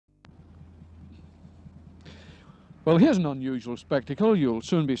Well, here's an unusual spectacle you'll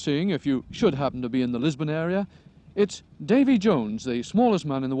soon be seeing if you should happen to be in the Lisbon area. It's Davy Jones, the smallest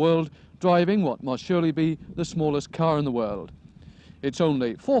man in the world, driving what must surely be the smallest car in the world. It's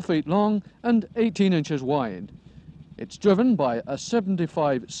only 4 feet long and 18 inches wide. It's driven by a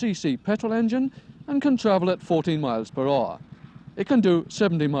 75cc petrol engine and can travel at 14 miles per hour. It can do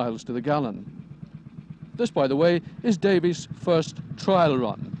 70 miles to the gallon. This, by the way, is Davy's first trial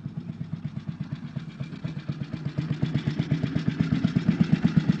run.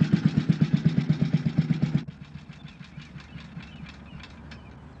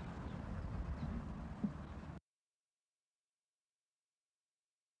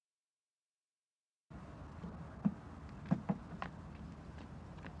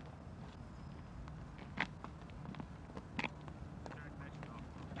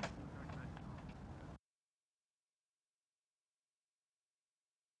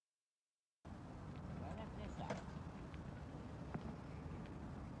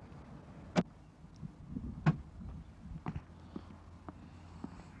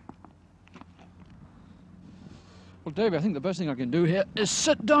 Well, Davy, I think the best thing I can do here is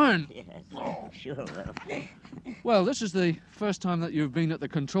sit down. Yes, sure will. Well, this is the first time that you've been at the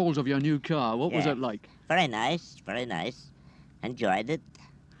controls of your new car. What was Yeah. it like? Very nice, very nice. Enjoyed it.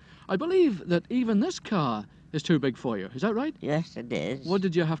 I believe that even this car is too big for you. Is that right? Yes, it is. What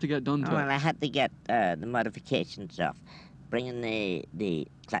did you have to get done to Well, it? I had to get the modifications off, bringing the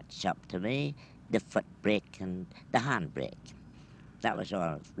clutch up to me, the foot brake and the handbrake. That was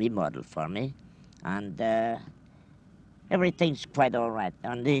all remodeled for me, and everything's quite all right.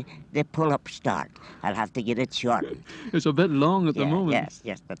 On the pull-up start, I'll have to get it shortened. It's a bit long at the moment.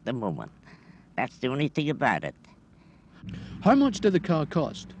 Yes, at the moment. That's the only thing about it. How much did the car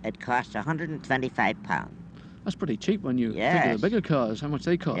cost? It costs £125. That's pretty cheap when you think of Yes. the bigger cars, how much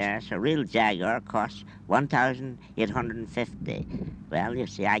they cost. Yes, a real Jaguar costs $1,850. Well, you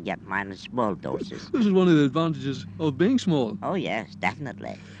see, I get mine in small doses. This is one of the advantages of being small. Oh, yes,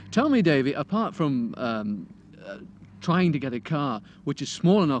 definitely. Tell me, Davy, apart from trying to get a car which is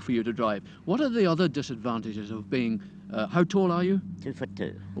small enough for you to drive, what are the other disadvantages of being... how tall are you?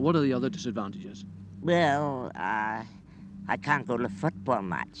 2'2". What are the other disadvantages? Well, I can't go to a football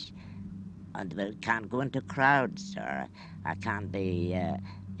match. And I can't go into crowds, or I can't be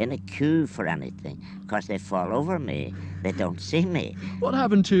in a queue for anything, because they fall over me. They don't see me. What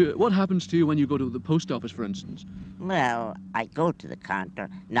happens to you when you go to the post office, for instance? Well, I go to the counter,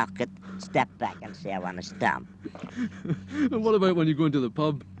 knock it, step back and say I want a stamp. And what about when you go into the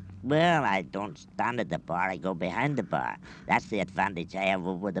pub? Well, I don't stand at the bar, I go behind the bar. That's the advantage I have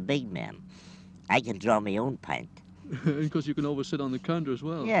over the big men. I can draw my own pint. Because you can always sit on the counter as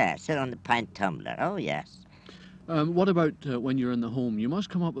well. Yeah, sit on the pint tumbler, oh yes. What about when you're in the home? You must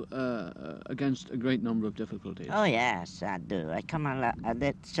come up against a great number of difficulties. Oh yes, I do. I come on,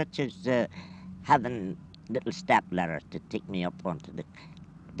 such as having little step ladders to take me up onto the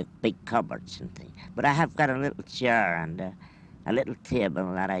big cupboards and things. But I have got a little chair and a little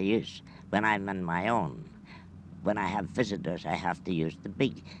table that I use when I'm on my own. When I have visitors, I have to use the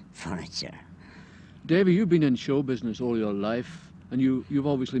big furniture. Davy, you've been in show business all your life, and you've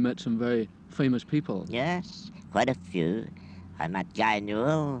obviously met some very famous people. Yes, quite a few. I met Guy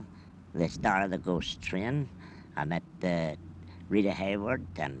Newell, the star of the Ghost Train. I met Rita Hayworth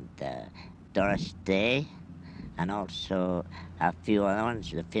and Doris Day, and also a few other ones,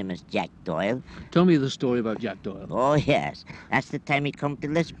 the famous Jack Doyle. Tell me the story about Jack Doyle. Oh, yes. That's the time he come to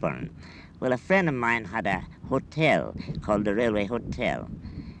Lisbon. Well, a friend of mine had a hotel called the Railway Hotel,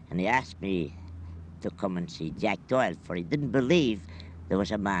 and he asked me to come and see Jack Doyle, for he didn't believe there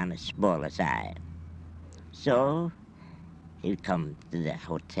was a man as small as I. So he'd come to the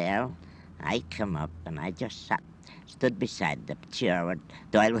hotel. I come up and I just stood beside the chair where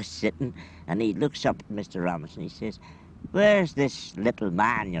Doyle was sitting, and he looks up at Mr. Robinson. He says, "Where's this little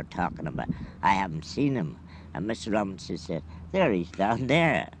man you're talking about? I haven't seen him." And Mr. Robinson said, "There, he's down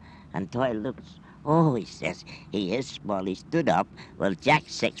there." And Doyle looks, "Oh," he says, "he is small." He stood up. Well,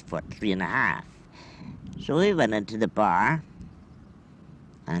 Jack's 6'3.5". So we went into the bar,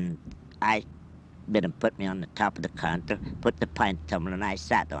 and I made him put me on the top of the counter, put the pint tumbler, and I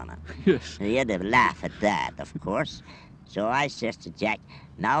sat on it. Yes. And he had to laugh at that, of course. So I says to Jack,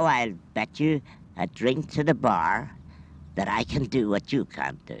 "Now I'll bet you a drink to the bar that I can do what you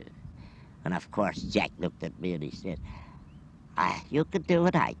can't do." And of course, Jack looked at me and he said, "You can do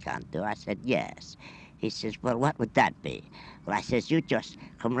what I can't do." I said, "Yes." He says, "Well, what would that be?" Well, I says, "You just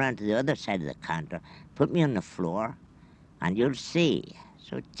come around to the other side of the counter, put me on the floor, and you'll see."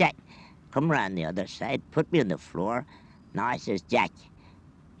 So Jack come around the other side, put me on the floor. Now I says, "Jack,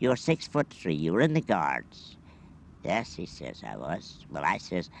 you're 6'3". You were in the Guards. Yes, he says, I was. Well, I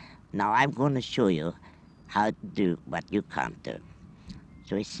says, now I'm going to show you how to do what you can't do.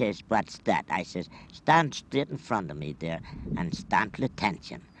 So he says, what's that? I says, stand straight in front of me there and stand to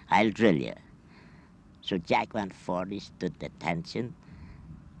attention. I'll drill you. So Jack went forward, he stood at attention.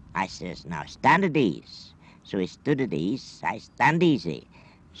 I says, now stand at ease. So he stood at ease. I stand easy.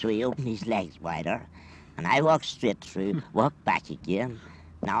 So he opened his legs wider, and I walked straight through, walked back again.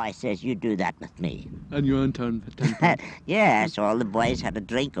 Now I says, you do that with me. And you earned £10. Yeah, so all the boys had a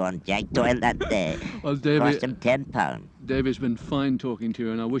drink on Jack Doyle that day. Well, Davy, Cost him £10. Davy, it's been fine talking to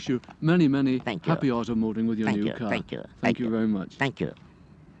you, and I wish you many, many Thank you. happy automoting with your Thank new you, car. thank you, Thank thank you you. very much. Thank you.